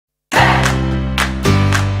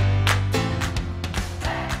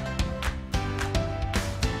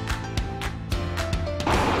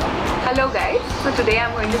Hello guys, so today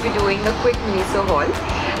I'm going to be doing a quick Miniso haul,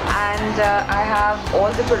 and I have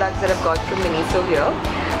all the products that I've got from Miniso here.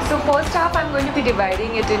 So first half I'm going to be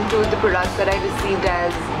dividing it into the products that I received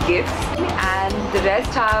as gifts, and the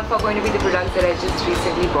rest half are going to be the products that I just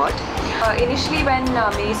recently bought. Initially when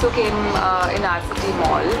Miniso came in our city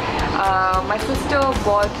mall, my sister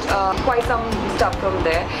bought quite some stuff from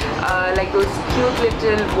there, like those cute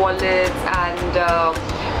little wallets and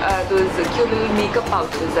those cute little makeup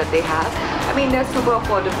pouches that they have. I mean, they're super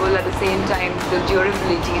affordable. At the same time, the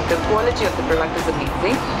durability, the quality of the product is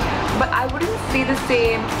amazing. But I wouldn't say the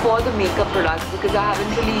same for the makeup products because I haven't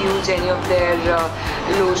really used any of their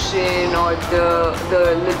lotion or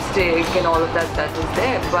the lipstick and all of that is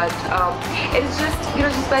there. But it's just,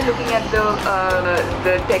 just by looking at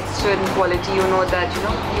the texture and quality, you know that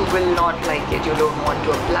you will not like it. You don't want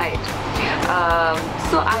to apply it.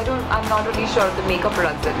 So I'm not really sure of the makeup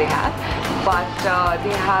products that they have, but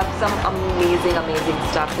they have some amazing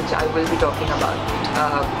stuff which I will be talking about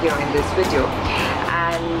in this video.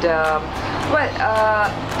 And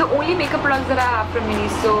the only makeup products that I have from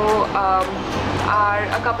Miniso are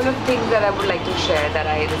a couple of things that I would like to share that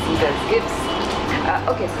I received as gifts.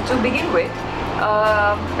 Okay, so to begin with,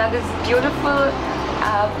 now this beautiful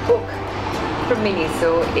book from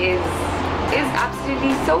Miniso is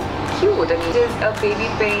absolutely so cute. I mean, it is a baby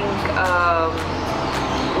pink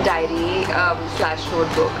diary slash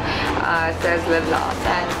notebook. Says live last,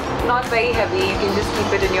 and not very heavy. You can just keep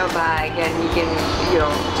it in your bag and you can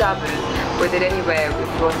travel with it anywhere if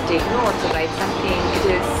you want to take notes or write something.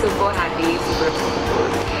 It is super handy, super affordable.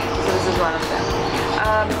 So this is one of them.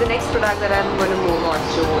 The next product that I'm going to move on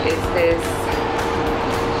to is this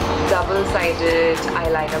double-sided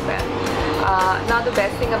eyeliner pen. Now the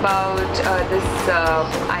best thing about this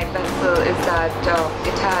eye pencil is that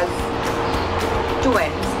it has two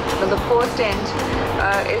ends. Now the first end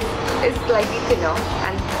is slightly thinner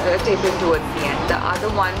and tapering towards the end. The other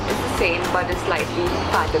one is the same but is slightly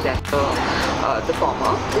fatter than the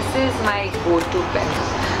former. This is my go-to pen.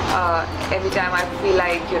 Every time I feel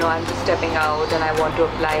like I'm just stepping out and I want to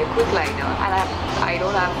apply a quick liner and I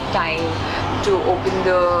don't have time to open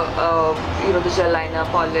the the gel liner,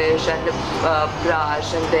 polish and the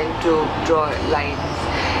brush and then to draw lines.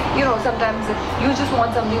 Sometimes you just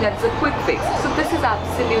want something that's a quick fix. So this is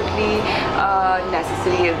absolutely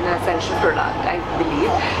necessary and an essential product, I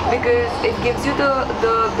believe, because it gives you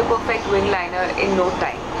the perfect wing liner in no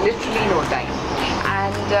time, literally no time.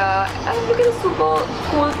 And look at the super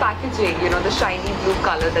cool packaging, the shiny blue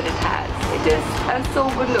color that it has. It is so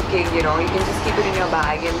good looking, you can just keep it in your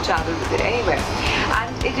bag and travel with it anywhere. And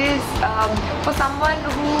it is for someone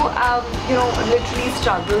who literally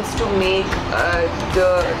struggles to make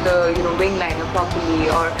the wing liner properly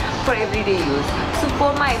or for everyday use. So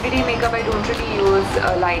for my everyday makeup I don't really use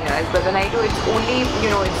liners, but when I do, it's only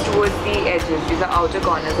it's towards the edges, these are outer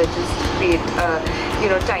corners. I just create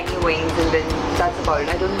tiny wings and then that's about it.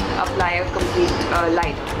 I don't apply a complete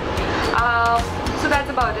liner. So that's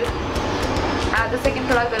about it. The second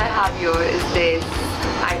product that I have here is this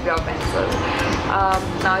eyebrow pencil.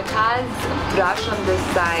 Now it has brush on this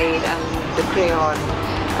side and the crayon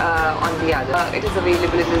on the other. It is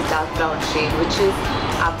available in this dark brown shade, which is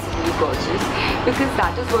absolutely gorgeous because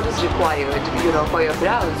that is what is required for your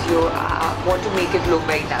brows. You want to make it look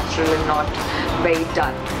very natural and not very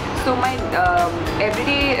done. So my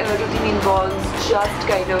everyday routine involves just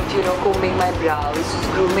kind of combing my brows,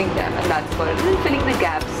 just grooming them, and that's about it, and filling the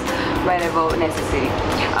gaps wherever necessary.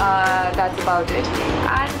 That's about it.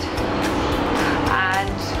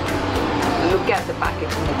 And look at the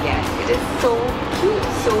packaging again. It is so cute,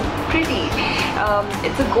 so pretty.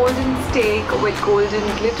 It's a golden stake with golden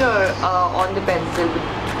glitter on the pencil.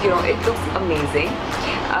 It looks amazing.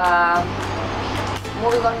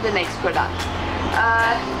 Moving on to the next product.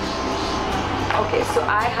 Okay, so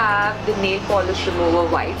I have the nail polish remover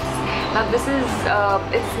wipes. Now this is,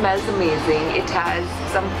 it smells amazing. It has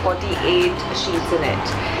some 48 sheets in it.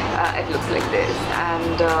 It looks like this.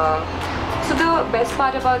 And so the best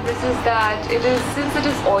part about this is that since it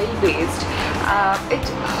is oil based, it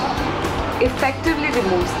effectively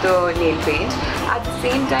removes the nail paint. At the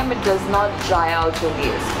same time, it does not dry out your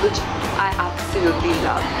nails, which I absolutely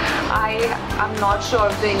love. I'm not sure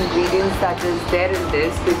of the ingredients that is there in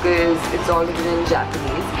this because it's all written in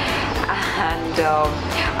Japanese, and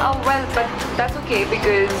well, but that's okay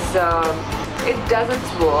because it does its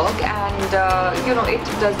work, and it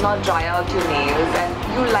does not dry out your nails, and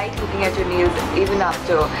you like looking at your nails even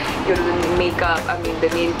after the makeup, the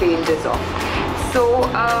nail paint is off. So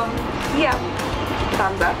yeah,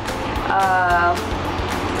 thumbs up.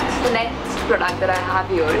 The next product that I have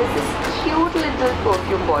here is this cute little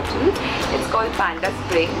perfume bottle. It's called Panda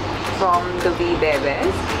Spring from the We Bear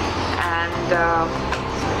Bears, and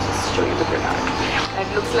let's just show you the product. It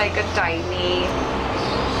looks like a tiny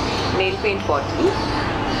nail paint bottle.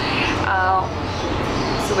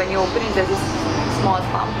 So when you open it, there's a small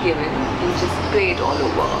pump given. You just spray it all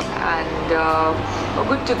over, and we're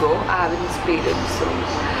good to go. I haven't sprayed it, so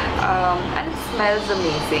and it smells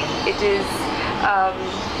amazing. It is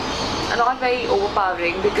not very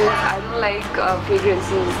overpowering, because I don't like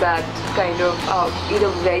fragrances that kind of either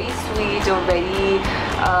very sweet or very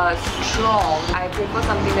strong. I prefer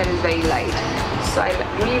something that is very light. So I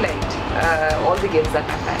really liked all the gifts that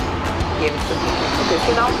my friend gave to me. Okay,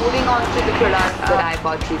 so now moving on to the products that I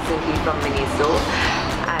bought recently from Miniso,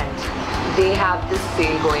 and they have this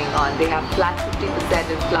sale going on. They have flat 50%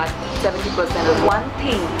 and flat 70%. One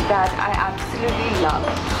thing that I absolutely love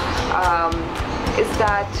is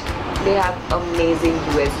that they have amazing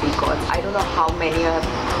USB cords. I don't know how many of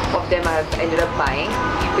them I've ended up buying,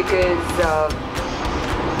 because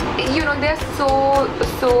you know, they're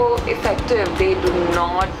so effective. They do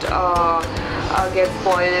not get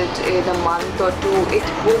spoiled in a month or two. It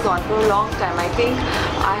goes on for a long time. I think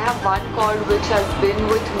I have one cord which has been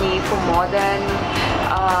with me for more than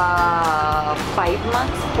 5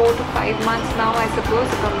 months, 4 to 5 months now, I suppose,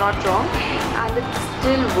 if I'm not wrong, and it's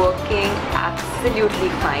still working absolutely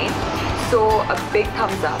fine. So a big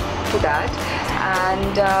thumbs up to that.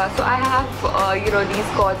 And so I have you know, these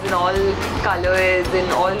cords in all colors, in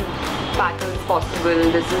all patterns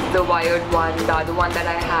possible. This is the wired one. The other one that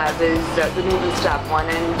I have is the noodle strap one,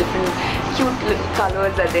 and different cute little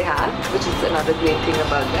colors that they have, which is another great thing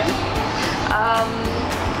about them.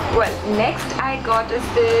 Well, next I got is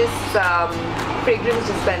this fragrance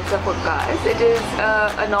dispenser for cars. It is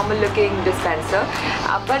a normal looking dispenser,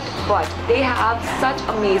 but they have such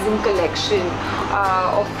amazing collection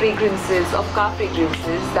of fragrances, of car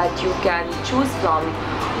fragrances, that you can choose from.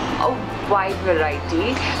 A wide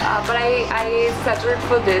variety, but I settled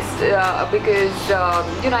for this because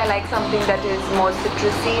you know, I like something that is more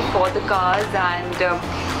citrusy for the cars, and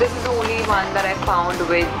this is the only one that I found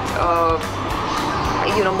with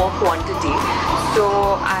you know, more quantity, so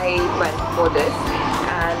I went for this,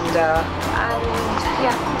 and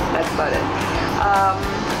yeah, that's about it.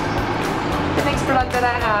 The next product that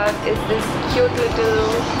I have is this cute little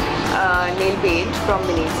nail paint from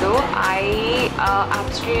Miniso. I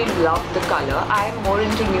absolutely love the color. I am more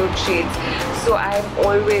into nude shades, so I am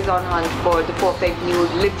always on hunt for the perfect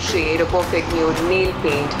nude lip shade or perfect nude nail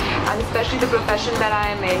paint, and especially the profession that I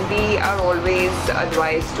am in, we are always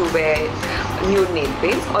advised to wear nude nail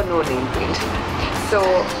paints or no nail paint. So,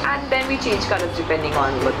 and then we change colors depending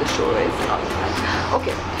on what the show is and all of that.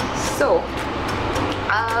 Okay, so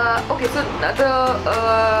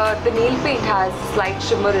the nail paint has slight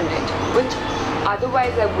shimmer in it, which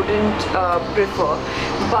otherwise I wouldn't prefer,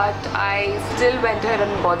 but I still went ahead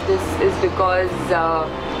and bought this is because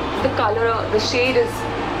the color, the shade is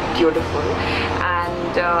beautiful,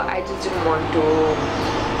 and I just didn't want to,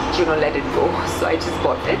 you know, let it go, so I just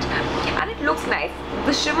bought it, and it looks nice.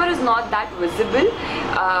 The shimmer is not that visible,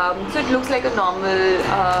 so it looks like a normal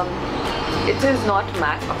it is not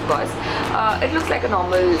matte, of course. It looks like a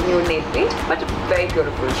normal nude nail paint, but a very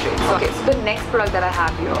beautiful shade. Okay, so the next product that I have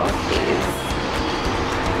here is...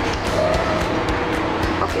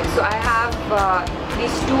 Okay, so I have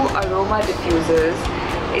these two aroma diffusers.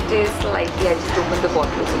 It is like, yeah, I just opened the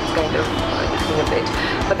bottle, so it's kind of leaking a bit,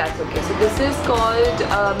 but that's okay. So this is called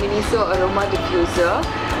Miniso Aroma Diffuser.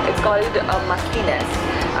 It's called Muskiness.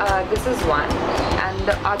 This is one, and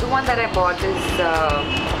the other one that I bought is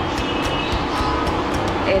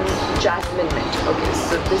in Jasmine Mint. Okay,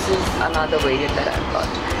 so this is another variant that I've got.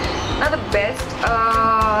 Now the best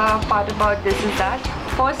part about this is that,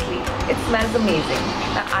 firstly, it smells amazing.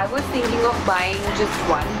 Now I was thinking of buying just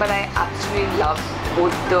one, but I absolutely love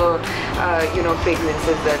both the you know,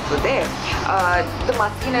 fragrances that were there. The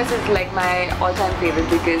muskiness is like my all-time favorite,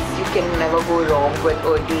 because you can never go wrong with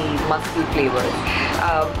earthy musky flavors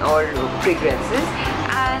or fragrances.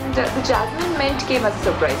 And the Jasmine Mint came as a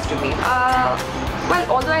surprise to me. Well,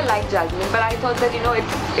 although I like jasmine, but I thought that, you know,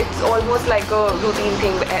 it's almost like a routine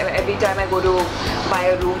thing. Every time I go to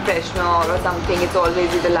buy a room freshener or something, it's always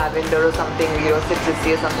either lavender or something, you know,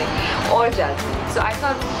 citrusy or something, or jasmine. So I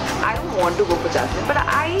thought, I don't want to go for jasmine, but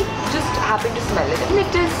I just happened to smell it, and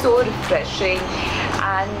it is so refreshing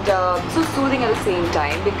and so soothing at the same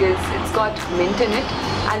time, because it's got mint in it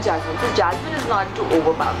and jasmine. So jasmine is not too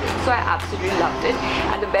overpowering, so I absolutely loved it.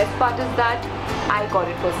 And the best part is that I got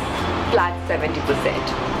it for flat 70%,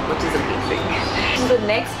 which is amazing. The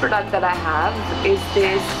next product that I have is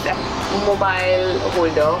this mobile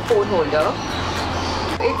holder, phone holder.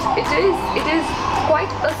 It is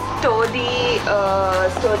quite a sturdy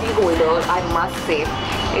holder, I must say.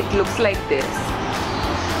 It looks like this.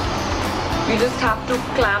 You just have to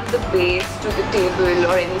clamp the base to the table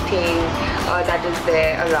or anything that is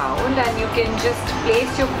there around, and you can just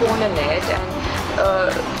place your phone in it. And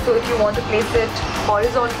so if you want to place it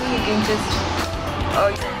horizontally, you can just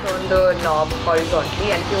turn the knob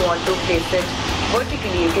horizontally, and if you want to place it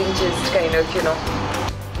vertically, you can just kind of, you know,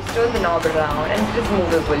 just turn the knob around, and it is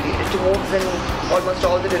movable. It moves in almost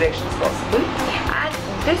all the directions possible. And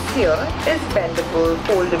this here is bendable,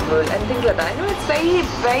 foldable, and things like that. You know, it's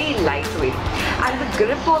very lightweight, and the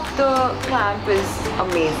grip of the clamp is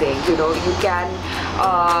amazing. You know, you can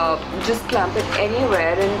just clamp it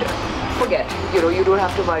anywhere and forget. You know, you don't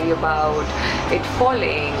have to worry about it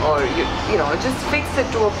falling, or you know, just fix it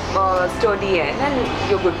to a sturdy end, and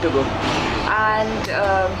you're good to go. And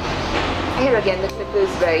here again, the clip is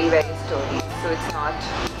very sturdy, so it's not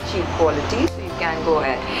cheap quality, so you can go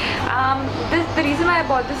ahead. The reason why I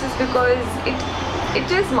bought this is because it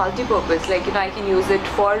is multi-purpose. Like, you know, I can use it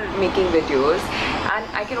for making videos, and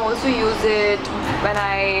I can also use it when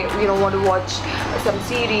I, you know, want to watch some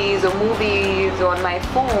series or movies on my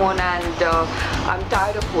phone, and I'm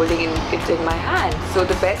tired of holding it in my hand. So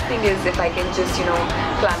the best thing is if I can just, you know,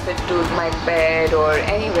 clamp it to my bed or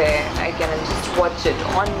anywhere, I can just watch it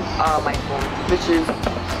on my phone, which is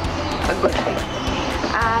a good thing.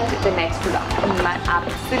 And the next product, my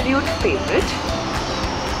absolute favorite,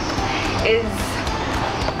 is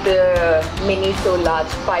the Miniso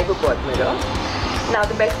large fiberboard mirror. Now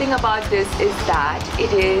the best thing about this is that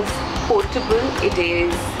it is portable, it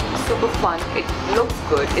is super fun, it looks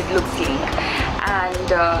good, it looks sleek, and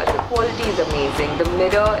the quality is amazing. The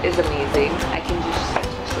mirror is amazing. I can just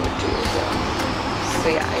show it to you here. So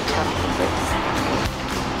yeah, it comes with this.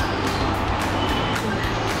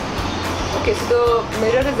 Okay, so the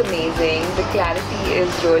mirror is amazing, the clarity is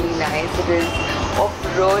really nice, it is of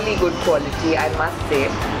really good quality, I must say.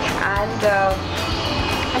 And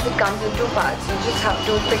as it comes in two parts, you just have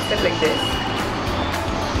to fix it like this.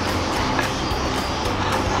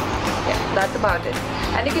 Yeah, that's about it.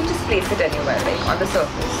 And you can just place it anywhere, like on the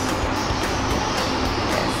surface.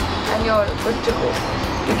 Yes, and you're good to go.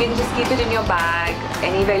 You can just keep it in your bag,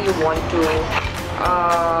 anywhere you want to,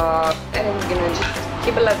 and you know, just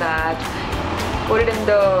keep it like that. Put it in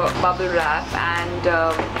the bubble wrap, and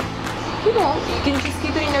you know, you can just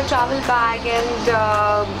keep it in your travel bag and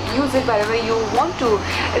use it wherever you want to,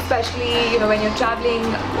 especially, you know, when you're traveling.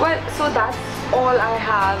 Well, so that's all I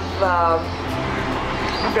have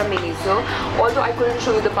from Miniso. Although I couldn't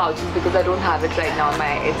show you the pouches because I don't have it right now.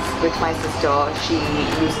 It's with my sister. She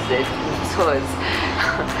uses it. It's hers.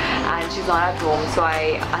 And she's not at home, so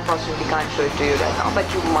I unfortunately can't show it to you right now, but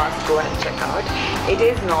you must go and check out. It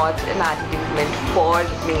is not an advertisement for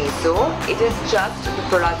Miniso. It is just the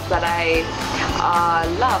products that I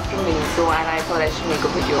love from Miniso, and I thought I should make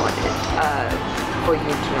a video on it for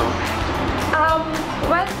you to know.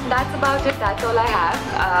 Well, that's about it. That's all I have.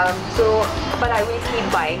 But I will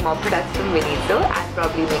keep buying more products from Miniso and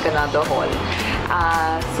probably make another haul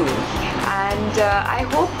soon. And I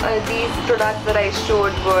hope these products that I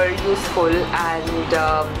showed were useful, and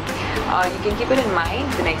you can keep it in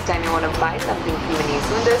mind the next time you want to buy something from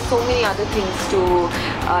Miniso. There's so many other things to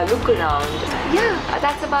look around. Yeah,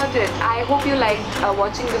 that's about it. I hope you liked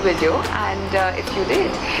watching the video, and if you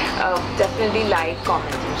did, definitely like,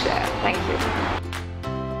 comment and share. Thank you.